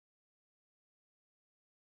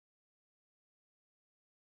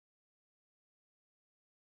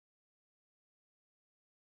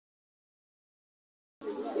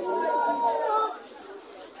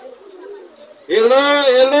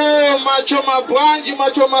Hello, macho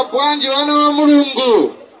mabwanji, wana wa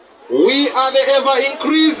Mulungu. We are the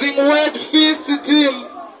ever-increasing Word Feast team.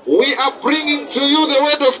 We are bringing to you the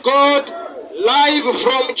Word of God live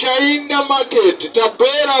from Chainda Market.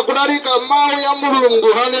 Tabera kunalika mawe ya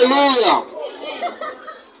Mulungu. Hallelujah.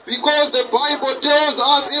 Because the Bible tells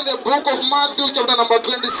us in the book of Matthew chapter number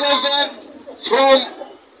 27 from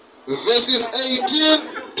verses 18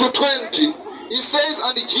 to 20. It says,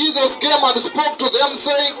 and Jesus came and spoke to them,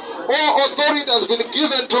 saying, all authority has been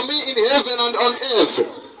given to me in heaven and on earth.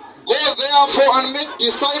 Go therefore and make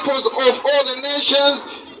disciples of all the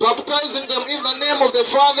nations, baptizing them in the name of the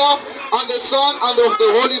Father and the Son and of the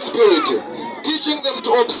Holy Spirit, teaching them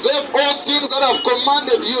to observe all things that I have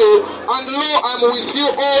commanded you, and lo, I am with you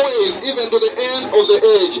always, even to the end of the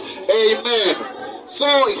age. Amen. So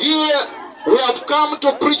here we have come to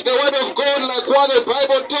preach the word of God like what the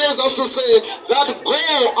Bible tells us to say, that go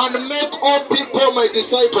and make all people my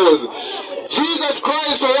disciples. Jesus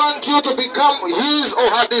Christ wants you to become his or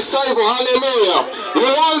her disciple. Hallelujah. He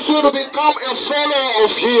wants you to become a follower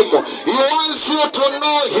of him. He wants you to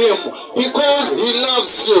know him because he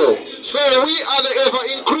loves you. So we are the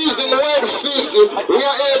ever-increasing Word Feast. We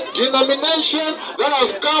are a denomination that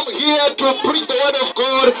has come here to preach the word of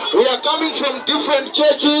God. We are coming from different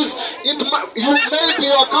churches. Maybe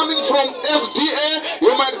you are coming from SDA.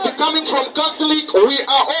 You might be coming from Catholic. We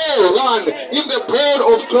are all one in the blood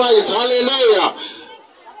of Christ. Hallelujah.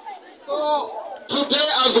 So today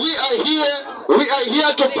as we are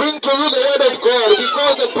here to bring to you the word of God,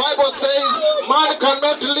 because the Bible says man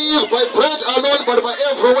cannot live by bread alone but by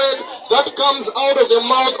every word that comes out of the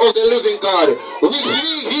mouth of the living God. With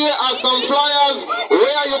me here are some flyers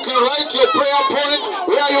where you can write your prayer point,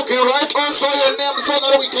 where you can write also your name so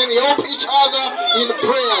that we can help each other in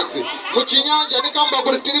prayers. Muchinyanja nikamba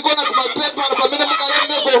kulitiriko na tumapepa na pamene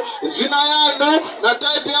mukalemeko zina yanu na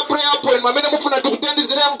type ya prayer point mamene mufuna tukutendi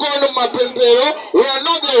zile mkono mapempero. We are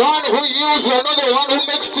not the one who use, we are not the one who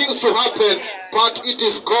makes things to happen, but it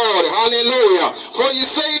is God. Hallelujah. For he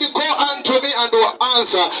said, go unto me and will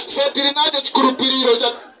answer. So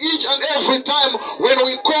each and every time when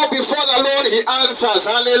we call before the Lord, he answers.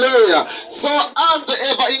 Hallelujah. So as the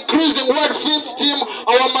ever-increasing Word Feast team,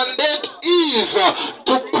 our mandate is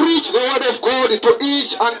to preach the word of God to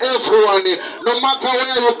each and everyone, no matter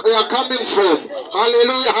where you are coming from.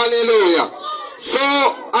 Hallelujah, hallelujah. So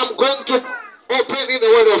I'm going to open in the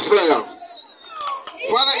word of prayer.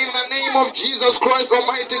 Father, in the name of Jesus Christ,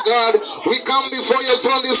 Almighty God, we come before your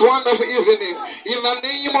throne this wonderful evening. In the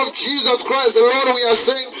name of Jesus Christ, the Lord, we are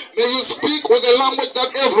saying, may you speak with a language that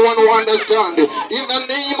everyone will understand. In the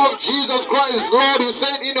name of Jesus Christ, Lord, you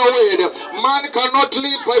said in your word, man cannot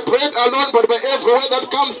live by bread alone, but by every word that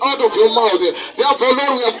comes out of your mouth. Therefore,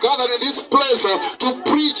 Lord, we have gathered in this place to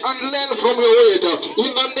preach and learn from your word.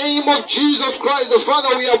 In the name of Jesus Christ,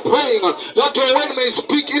 Father, we are praying that your word may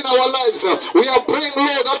speak in our lives. We are praying,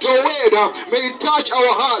 Lord, that your word may touch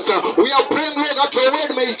our hearts. We are praying, Lord, that your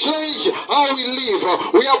word may change how we live.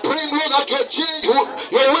 We are praying, Lord, that your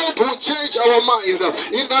word will change our minds.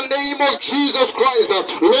 In the name of Jesus Christ,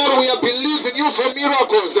 Lord, we are believing you for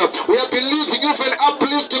miracles. We are believing you for an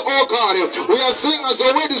uplifting, oh God. We are saying as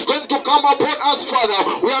the word is going to come upon us,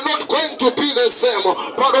 Father, we are not going to be the same,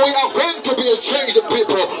 but we are going to be a changed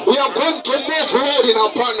people. We are going to move, Lord, in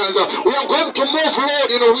abundance. We are going to move, Lord,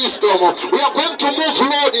 in wisdom. We are going to move,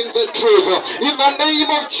 Lord, in the truth. In the name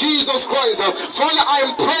of Jesus Christ, Father, I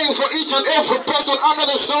am praying for each and every person under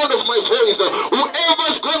the sound of my voice. Whoever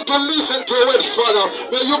is going to listen to it, Father,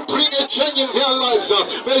 may you bring a change in their lives.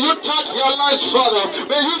 May you touch their lives, Father.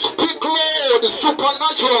 May you speak, Lord,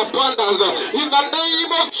 supernatural abundance. In the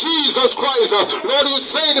name of Jesus Christ, Lord, you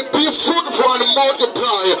said, be fruitful and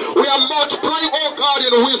multiply. We are multiplying, oh God,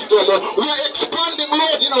 in wisdom. We are expanding,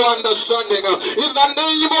 Lord, in our understanding. In the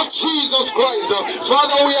name of Jesus Christ,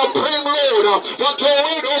 Father, we are praying, Lord, that your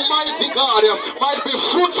word, Almighty God, might be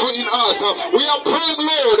fruitful in us. We are praying,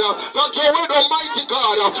 Lord, that your word, Almighty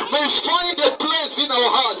God, may find a place in our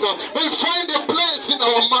hearts, may find a place in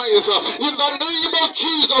our minds. In the name of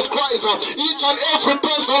Jesus Christ, each and every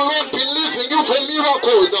person, Lord, believing you for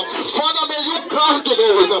miracles. Father, may you grant to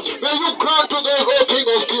those. May you grant to those, O King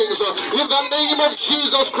of Kings. In the name of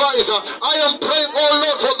Jesus Christ, I am praying, oh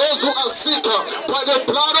Lord, for those who are sick by the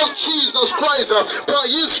blood of Jesus Christ. By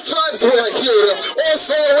his stripes we are healed.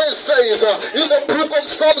 Also it says in the book of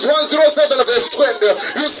Psalms 107 verse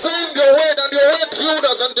 20, you send your word and your word healed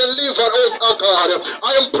us and delivered us, oh God.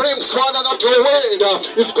 I am praying, Father, that your word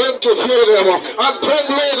is going to heal them. I'm praying,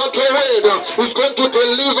 Lord, that your word is going to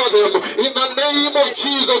deliver them. In the name of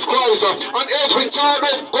Jesus Christ. And every child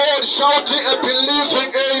of God shouting and believing,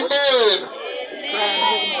 amen.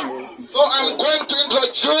 So I'm going to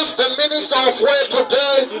introduce the minister of word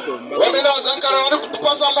today.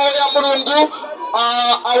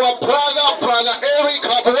 Our brother Erick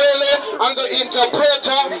Habuwele, and the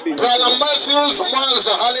interpreter, Brother Matthews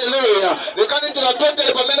Mwanza. Hallelujah. They can interpret the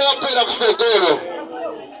Pamela Pera Segolo.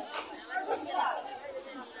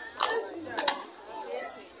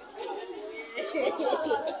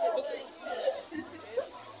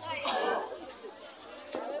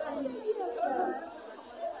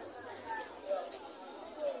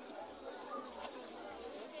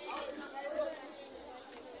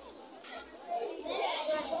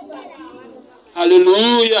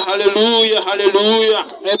 Hallelujah, hallelujah, hallelujah.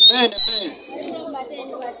 Amen, amen.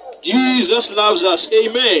 Jesus loves us.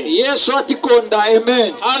 Amen. Yes,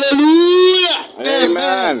 amen. Hallelujah.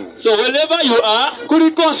 Amen. So wherever you are,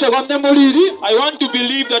 I want to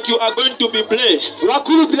believe that you are going to be blessed.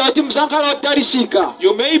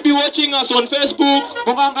 You may be watching us on Facebook,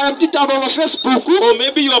 or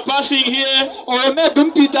maybe you are passing here, or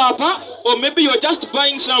maybe you are just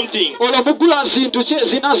buying something. I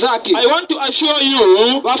want to assure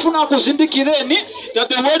you that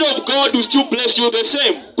the word of God will still bless you the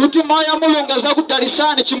same. Now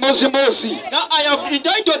I have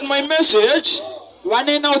entitled my message to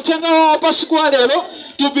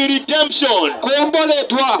be redemption.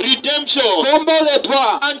 Redemption.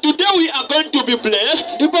 And today we are going to be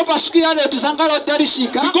blessed because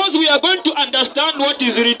we are going to understand what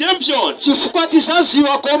is redemption.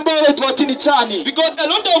 Because a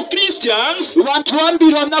lot of Christians,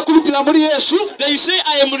 they say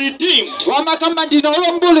I am redeemed.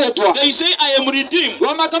 They say I am redeemed.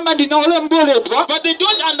 But they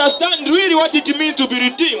don't understand really what it means to be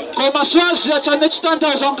redeemed.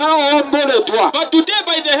 But today,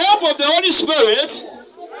 by the help of the Holy Spirit,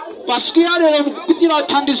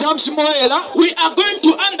 we are going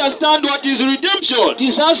to understand what is redemption.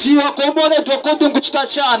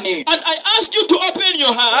 And I ask you to open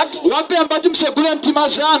your heart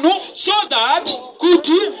so that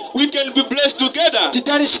we can be blessed together.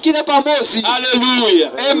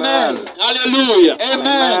 Hallelujah. Amen. Hallelujah.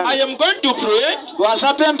 Amen. I am going to pray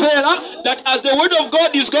that as the word of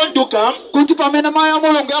God is going to come,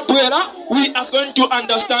 we are going to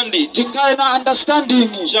understand it.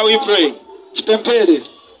 Shall we pray?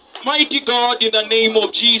 Mighty God, in the name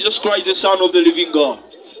of Jesus Christ, the Son of the living God,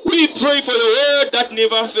 we pray for your word that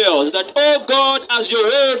never fails, that, oh God, as your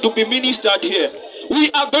word to be ministered here,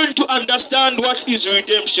 we are going to understand what is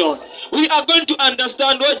redemption. We are going to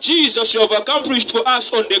understand what Jesus you have accomplished for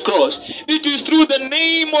us on the cross. It is through the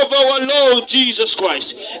name of our Lord Jesus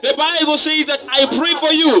Christ. The Bible says that I pray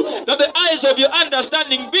for you that the eyes of your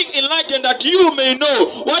understanding being enlightened, that you may know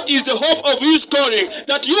what is the hope of his calling,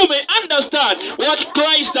 that you may understand what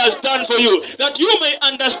Christ has done for you, that you may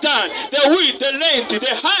understand the width, the length,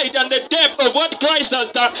 the height, and the depth of what Christ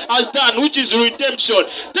has done, which is redemption.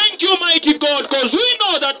 Thank you, mighty God, because we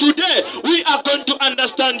know that today we are going to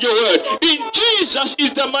understand your word. In Jesus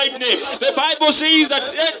is the mighty name. The Bible says that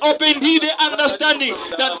opened he their understanding,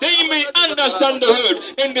 that they may understand the word,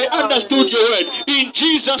 and they understood your word. In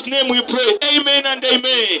Jesus' name we pray. Amen and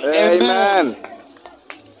amen. Amen.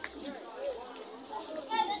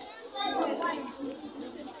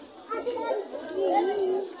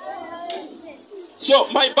 So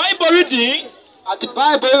my Bible reading,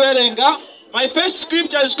 my first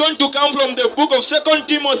scripture is going to come from the book of 2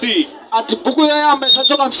 Timothy.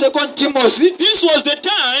 This was the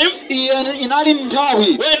time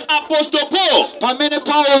when Apostle Paul,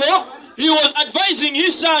 he was advising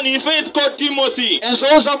his son in faith called Timothy,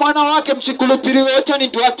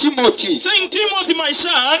 saying, Timothy, my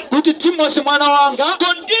son, continue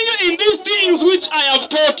in these things which I have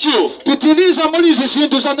taught you. Because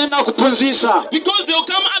there will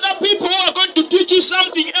come other people who are going to teach you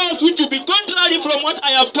something else which will be contrary from what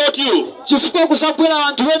I have taught you.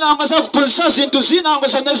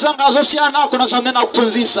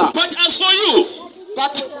 But as for you,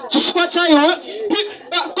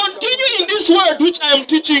 continue in this word which I am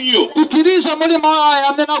teaching you. Continue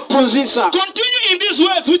in these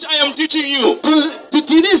words which I am teaching you.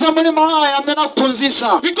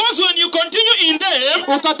 Because when you continue in them,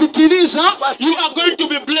 you are going to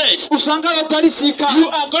be blessed. You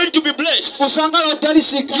are going to be blessed. You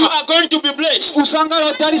are going to be blessed.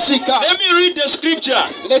 Let me read the scripture.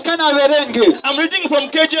 I'm reading from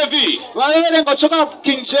KJV.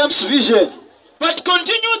 King James Vision. But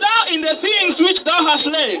continue thou in the things which thou hast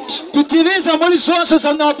learned, pitiriza muri zonse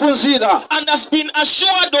zanawapunzira, and hast been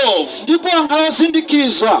assured of, ndipo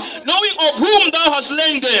angawasindikizwa knowing of whom thou hast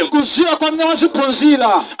learned them. kuziwa kwa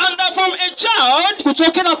mnawazipunzira, And that from a child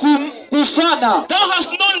kuchokera kufana thou hast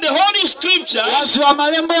known the holy scriptures, waziwa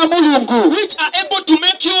malembo ya Mulungu which are able to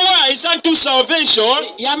make you wise unto salvation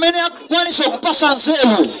yamene yakwanisa okupasa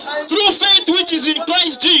nzeru through faith which is in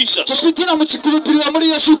Christ Jesus. kupitira mu chikhulupiriro muri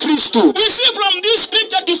Yesu Kristu. We see from this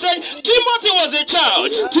scripture to say Timothy was a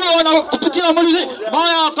child, Tuona kupitira muri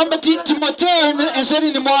moya kwamba Timotheo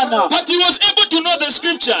enzeri ni mwana, but he was able to know the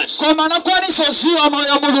scriptures. kwa maana kwanisa oziwa moyo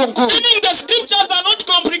ya Mulungu, Meaning the scriptures are not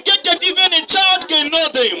complicated, even a child can know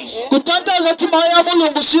them. kutangaza ti moyo ya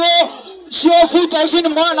Mulungu sio vuta hivi, ni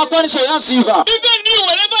mwana kwanisa yaziva. Even you,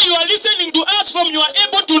 wherever you are listening to us from, you are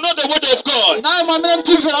able to know the word of God. Naye mwamene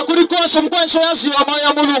mtimvera kuri konse mkwanisa yaziva moyo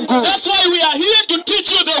ya Mulungu. That's why we are here to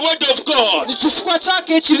teach you the word of God. Ni chifukwa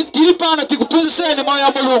chake tili pano tikuphunzitseni moyo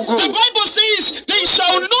ya Mulungu. The Bible says they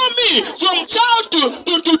shall know me from child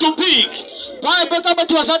to big. Bible kama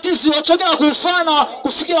tiwazatiziwa ochokera kufana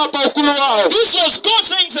kufikira pa ukulu wao. This was God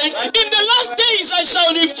saying, in the last days I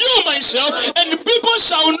shall reveal myself, and people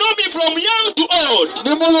shall know me from young to old.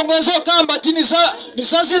 Ni Mulungu ezokamba ti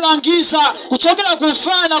nisazilangiza kuchokera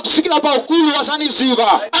kufana kufikira pa ukulu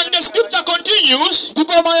wasaniziva. And the scripture continues,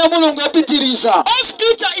 Ndipo moyo ya Mulungu yapitiriza. all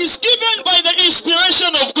scripture is given by the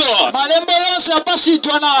inspiration of God, Malembo yonse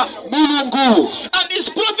yapasitwa na Mulungu, and is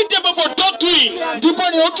profitable for doctrine. ndipo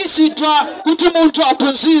ni okisitwa kuti muntu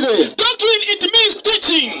apunzire. Doctrine, it means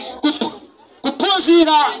teaching.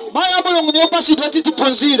 Kupunzira moyo ya Mulungu niyo pasitwa ti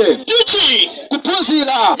tipunzire. Teaching,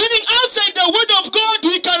 Kupunzira meaning outside the word of God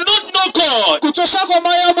we cannot know God. kuchoshako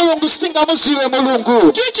moyo ya Mulungu sitingamuziwe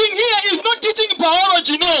Mulungu. Teaching here is not teaching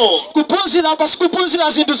biology, no. Kupunzira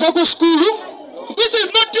pasikupunzira zinthu za ku skulu, This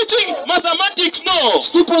is not teaching mathematics, no.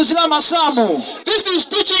 tipunzira masamu, This is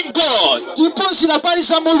teaching God. tipunzira pali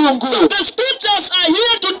za Mulungu. The scriptures are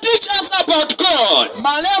here to teach us about God.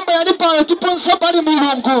 Malembo yali pano tipunzira pali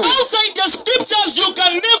Mulungu. Outside the scriptures you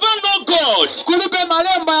can never know God. Kulibe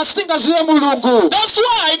malembo yasitingaziwe Mulungu. That's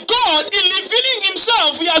why God, in revealing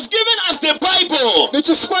himself, he has given us the Bible. Ni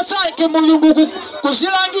chifukwa chake Mulungu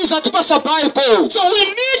kuzilangiza tipasa Bible. So we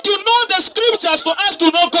need to know the scriptures for us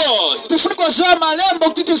to know God. Tifuniko ziwa malembo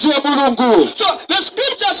kutitiziwe Mulungu. So the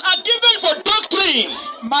scriptures are given for doctrine,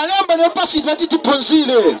 Malembo niyo pasidwa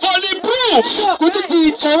titipunzire. for reproof. Kuti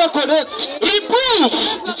tichawe correct. Reproof.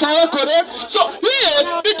 Tichawe correct. So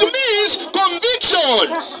here it means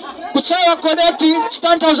conviction, Kuchawa correct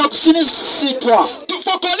chitanthauza kusinisitwa.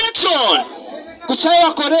 for correction,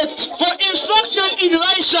 Kuchawa correct for instruction in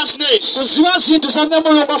righteousness. kuziwa zinthu zamene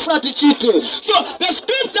Mulungu afuna tichite. So the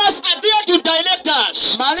scriptures are there to direct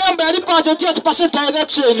us. Malembo yali pano tiye tipase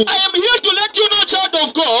direction. I am here to let you know, child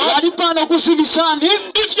of God, Yali pano kuzimisani.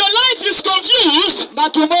 if your life is confused,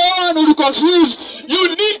 Ngati moyo wanu uli confused, you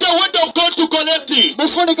need the word of God to correct it.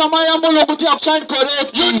 mufunika moyo ya Mulungu tiye kuchine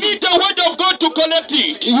correct. You need the word of God to correct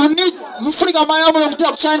it. Mufunika moyo ya Mulungu tiye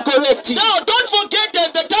kuchine correct. Now, don't forget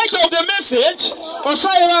that the title of the message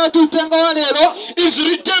Osayiwala tutenga wa lero is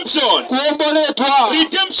redemption. kuomboletwa.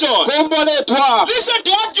 Redemption. Kuomboletwa. Listen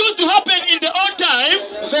to what used to happen in the old time.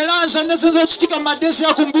 Velanza nezizochitika madesi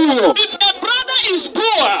ya kumbuyo. If a brother is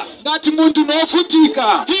poor, Ngati muntu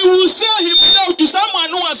nofutika he will sell himself to someone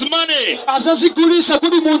who has money. azazigulisa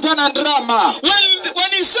kuli muntu ana ndrama.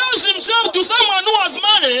 When he sells himself to someone who has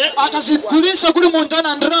money, Akazigulisa kuli muntu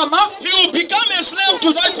ana ndrama, he will become a slave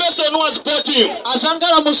to that person who has bought him.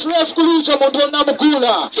 azangala muslave kuli ucho muntu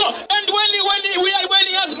onamugula. So, and when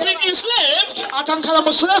he has been enslaved, Akankhala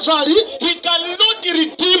muslave ali he cannot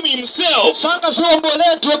redeem himself. sanga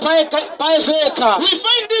ziomboletwe paeveka. We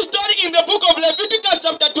find this story in the book of Leviticus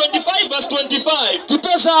chapter 25 verse 25.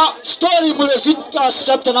 Tipeza story mu Leviticus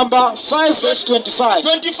chapter number 5 verse 25.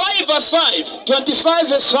 25 verse 5. 25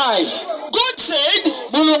 verse 5. God said,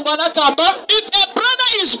 Mulungu anakamba if a brother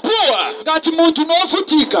is poor ngati muntu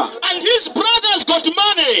nofutika and his brother's got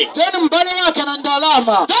money, then mbale yake na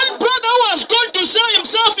ndalama, that brother who has gone to sell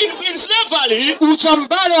himself in slavery, ucha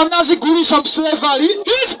mbale wanazigulisha mslavery,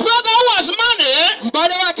 his brother who has money,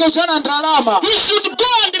 mbale yake ucha na ndalama, he should go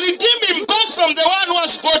and redeem him back from the one who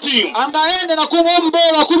has bought him. angaende na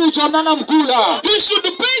kumombola kuli ucha mnana mkula. He should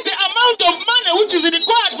pay the amount of money which is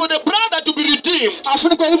required for the brother to be redeemed.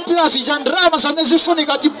 Afunikwa ipilasi cha ndrama zane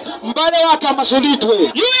zifunika ti mbale wake amasolitwe.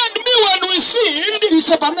 You and me, when we sinned,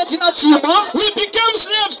 Ise pamne tina chima, we became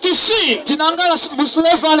slaves to sin. tinangala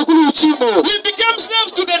mslavery kuli uchimo. We became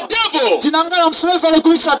slaves to the devil. Tinangala mslavery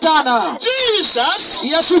kuli satana. Jesus,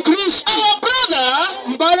 Yesu Kristu our brother,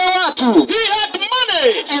 mbale watu he had money.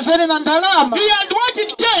 day. enzeni na ndalama He had what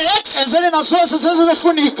it takes enzeni na zose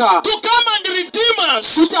zizofunika to come and redeem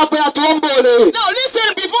us. kuti apo yatuombole. Now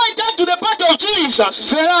listen, before I touch to the part of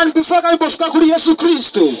Jesus, Verani before kalipofika kuli Yesu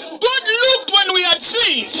Kristo. God looked when we had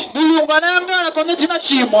sinned. Mulungu anayangala pamene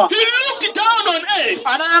tinachimwa. He looked down on earth.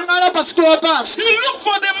 Anayangala pasiko la pansi. He looked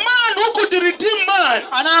for the man who could redeem man.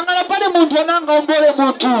 Anayangala pale muntu ananga ombole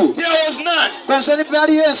muntu. There was none. Kwense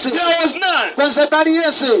bali yese. There was none. Kwense bali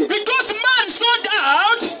yese. Because man sold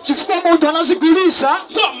out. Chifukwa muntu anazigulisa.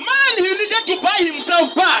 So man, he needed to buy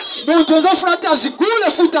himself back. Muntu azofuna ati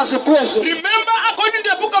azigule futi azipweze. Remember, according to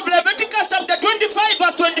the book of Leviticus chapter 25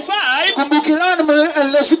 verse 25, Kumbukilani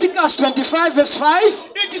Leviticus 25 verse 5.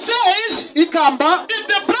 it says, Ikamba. if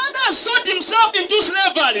the brother sold himself into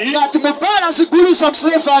slavery, Yati mupala azigulisa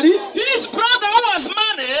mslefari. his brother who has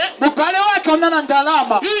money, Mupale wake onana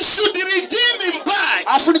ndalama. he should redeem him back.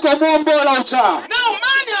 Afuniko muombola ucha. Now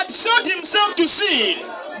man had sold himself to sin.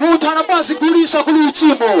 Muntu anapa azigulisa kuli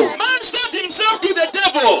uchimo. Man sold himself to the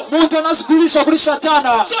devil. Muntu anazigulisa kuli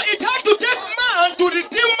satana. So it had to take man to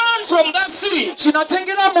redeem man from that sin.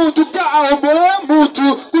 Chinatengera muntu kuti aombole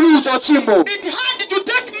muntu kuli ucho chimo. It had to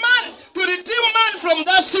take man to redeem man from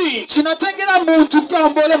that sin. Chinatengera muntu kuti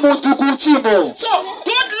aombole muntu ku uchimo. So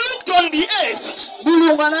God looked on the earth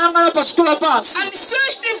Mulungu anayangala pasikula pansi. and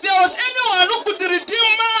searched if there was anyone who could redeem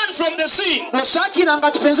man from the sin. Osakira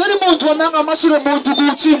ngati penzani muntu wananga masule muntu ku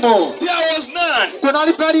uchimo. There was none.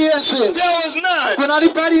 Kunali pali yense. There was none. Kunali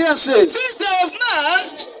pali yense. Since there was none,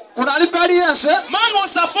 Kunali pali yense. man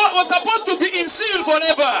was supposed to be in sin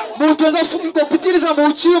forever. Muntu azafunga kupitiliza mu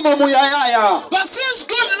uchimo muyayaya. But since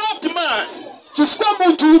God loved man, Chifukwa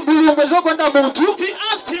muntu mulungu ezokonda muntu. he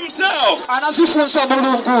asked himself, Anazifunsa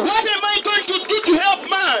mulungu. what am I going to do to help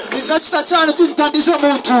man? Nizachita chani tutandize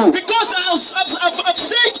muntu. Because I've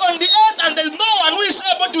searched on the earth and there's no one who is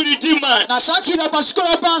able to redeem man. Nasakira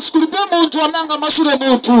pasikula pansi kulipe muntu wananga masule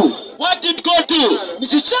muntu. What did God do?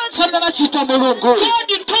 Nichichencha mnachita mulungu.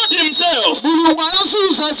 God told himself. Mulungu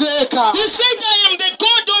anazuza veka. He said, I am the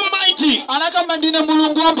God Almighty. Anakamba ndine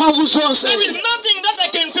mulungu wa mphamvu zonse. There is nothing that I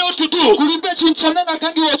can fail to do. Kulipe chinchanenga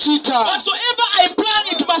kangi wachita. Whatsoever I plan,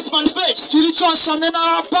 it must manifest. Chilichonsa nena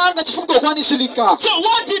panga chifungo kwanisilika. So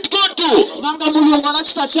what did God do? Nanga mulungu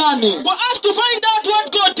anachita chani. For us to find out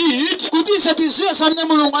what God did, Kutise tiziwe samne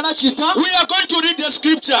mulungu anachita. we are going to read the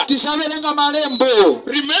scripture. Tisavelenga malembo.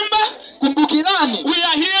 Remember, Kumbukirani. we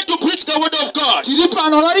are here to preach the word of God. Tilipa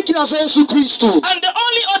anolalikila za Yesu Kristu. And the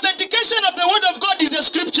only authentication of the word of God is the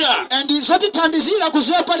scripture. Endi zoti tandizila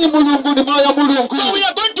kuzia pali mulungu ni moyo mulungu. So we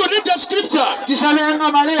are going to read the scripture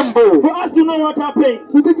Tisavelenga malembo. for us to know what happened.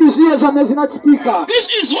 Tutikizie zane zinachitika. This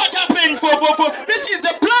is what happened this is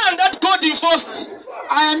the plan that God enforced.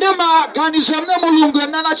 Ayandema ganizamne mulungu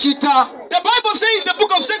enanachita. The Bible says in the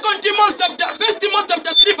book of 1 Timothy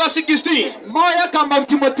chapter 3 verse 16. Moya kamba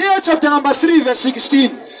Timoteo chapter number 3 verse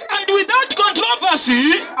 16. And without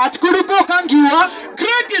controversy, Atikulipo kangiwa.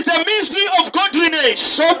 great is the mystery of godliness,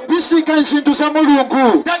 So bisika nsintu sa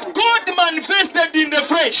mulungu. that God manifested in the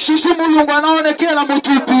flesh. Sisi mulungu anaonekela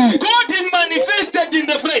mutupi. God manifested in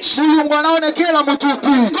the flesh. Mulungu anaonekela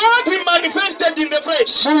mutupi. God manifested in the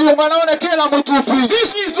flesh. Mulungu anaonekela mutupi.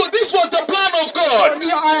 This was the plan of God.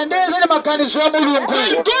 Ya aendeze ni makanizo ya mulungu.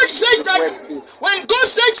 When God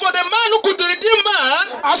said for the man who could redeem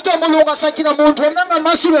man, After mulungu asakina muntu onanga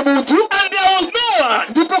masule muntu. and there was no one,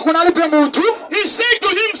 Ndipo kunalipe muntu. he said to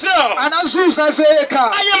himself, Anazuza veka.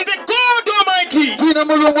 I am the God Almighty, Dina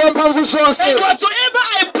mulungu wa mphamvu and zonse. whatsoever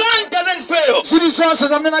I plan doesn't fail. Zili zonse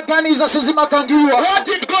zamena ganiza sizimakangiwa. What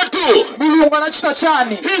did God do? Mulungu anachita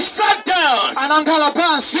chani. He sat down. Anangala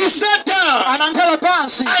pansi. He sat down Anangala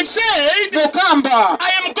pansi. and said, Nokamba.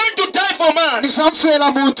 I am going to die for man,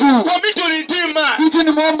 Nisamfela muntu. for me to redeem man. Kuti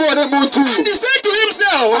ni muombole muntu. And he said to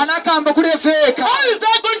himself, Anakamba kule veka. how is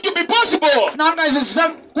that going to be possible? Nanga izi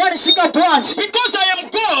kwani sika bwanji. Because I am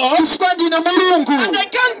God Kufuka ndine mulungu. and I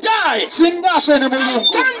can't die. Singafe ne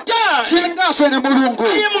mulungu. Can't die. Singafe ne mulungu.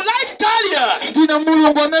 I am life carrier. Ndine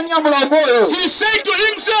mulungu amenyamula moyo. He said to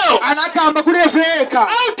himself, Anakamba kule veka.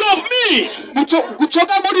 out of me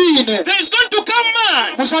Kuchoka muline. there is going to come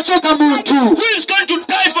man Musachoka muntu. who is going to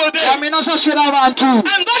die for them. Amina sashwela abantu.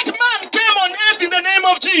 And that man came on earth in the name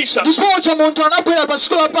of Jesus. Ndipocha muntu anapwela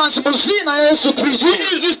pasikola pansi muzina ya Yesu Kristu.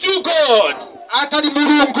 He is still God. Akali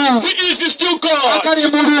mulungu. He is still God. Akali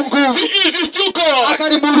mulungu. He is still God.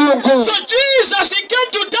 Akali mulungu. So Jesus, he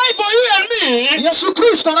came to die for you and me Yesu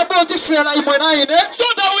Kristu anapotifela imwe na ine. so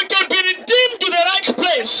that we can be redeemed to the right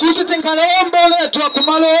place. Kuti tinkale ombole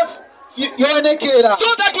tuakumalo yoonekera.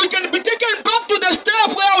 So that we can be taken back to the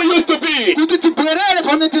stuff where we used to be. Kuti tibwerere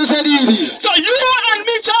pamene tizalili. So you and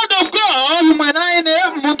me, child of God, Imwe naine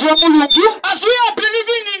muntu wa mulungu. As we are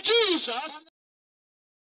believing in Jesus,